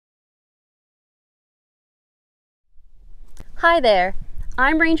Hi there,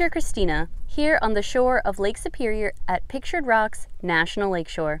 I'm Ranger Kristina, here on the shore of Lake Superior at Pictured Rocks National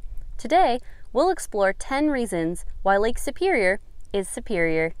Lakeshore. Today, we'll explore 10 reasons why Lake Superior is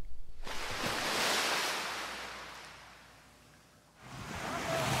superior.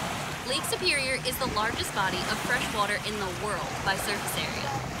 Lake Superior is the largest body of fresh water in the world by surface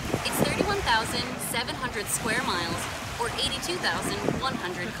area. It's 31,700 square miles, or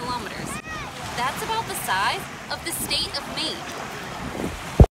 82,100 kilometers. That's about the size of the state of Maine.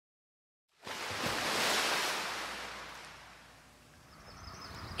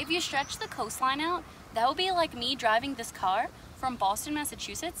 If you stretch the coastline out, that would be like me driving this car from Boston,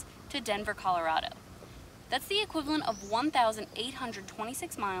 Massachusetts to Denver, Colorado. That's the equivalent of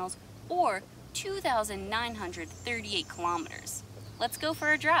 1,826 miles or 2,938 kilometers. Let's go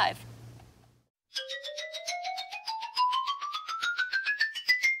for a drive.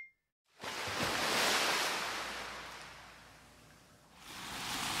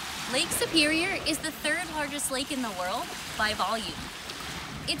 Lake Superior is the third largest lake in the world by volume.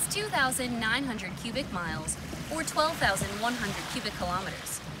 It's 2,900 cubic miles, or 12,100 cubic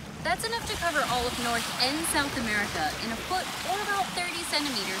kilometers. That's enough to cover all of North and South America in a foot or about 30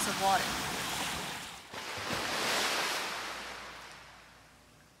 centimeters of water.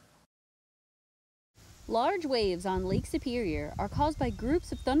 Large waves on Lake Superior are caused by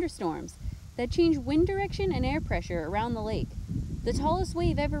groups of thunderstorms that change wind direction and air pressure around the lake. The tallest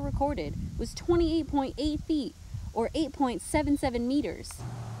wave ever recorded was 28.8 feet, or 8.77 meters.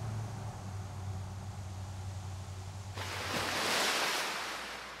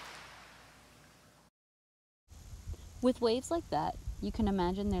 With waves like that, you can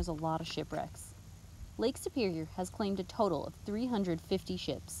imagine there's a lot of shipwrecks. Lake Superior has claimed a total of 350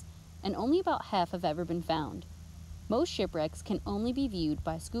 ships, and only about half have ever been found. Most shipwrecks can only be viewed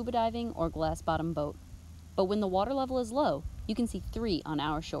by scuba diving or glass-bottom boat. But when the water level is low, you can see 3 on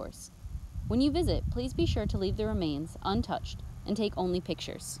our shores. When you visit, please be sure to leave the remains untouched and take only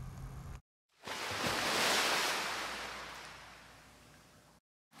pictures.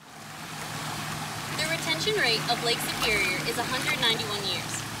 The retention rate of Lake Superior is 191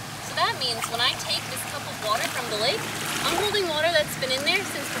 years. So that means when I take this cup of water from the lake, I'm holding water that's been in there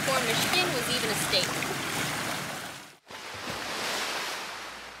since before Michigan was even a state.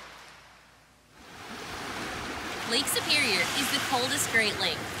 Lake Superior is the coldest Great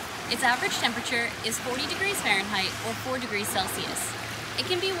Lake. Its average temperature is 40 degrees Fahrenheit or 4 degrees Celsius. It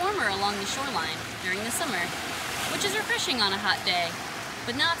can be warmer along the shoreline during the summer, which is refreshing on a hot day,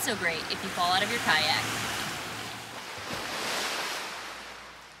 but not so great if you fall out of your kayak.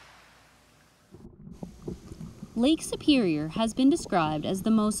 Lake Superior has been described as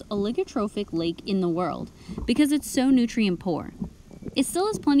the most oligotrophic lake in the world because it's so nutrient poor. It still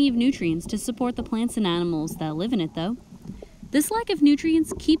has plenty of nutrients to support the plants and animals that live in it, though. This lack of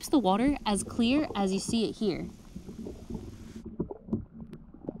nutrients keeps the water as clear as you see it here.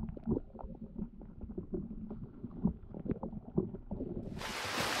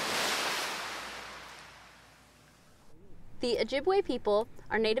 The Ojibwe people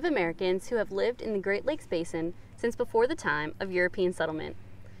are Native Americans who have lived in the Great Lakes Basin since before the time of European settlement.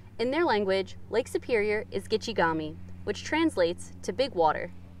 In their language, Lake Superior is Gitchigami, which translates to big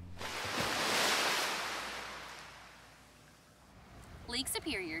water. Lake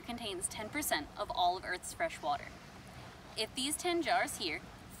Superior contains 10% of all of Earth's fresh water. If these 10 jars here,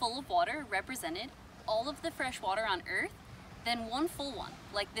 full of water, represented all of the fresh water on Earth, then one full one,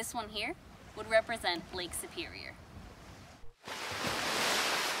 like this one here, would represent Lake Superior.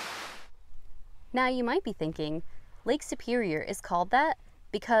 Now you might be thinking, Lake Superior is called that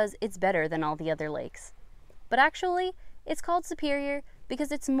because it's better than all the other lakes. But actually, it's called Superior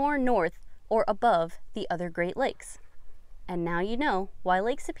because it's more north or above the other Great Lakes. And now you know why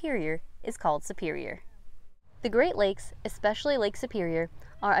Lake Superior is called Superior. The Great Lakes, especially Lake Superior,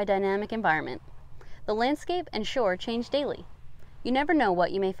 are a dynamic environment. The landscape and shore change daily. You never know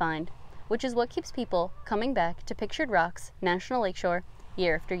what you may find, which is what keeps people coming back to Pictured Rocks National Lakeshore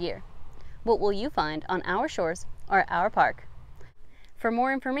year after year. What will you find on our shores or at our park? For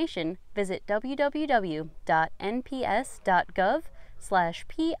more information, visit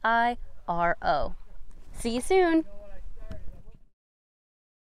www.nps.gov/PIRO. See you soon!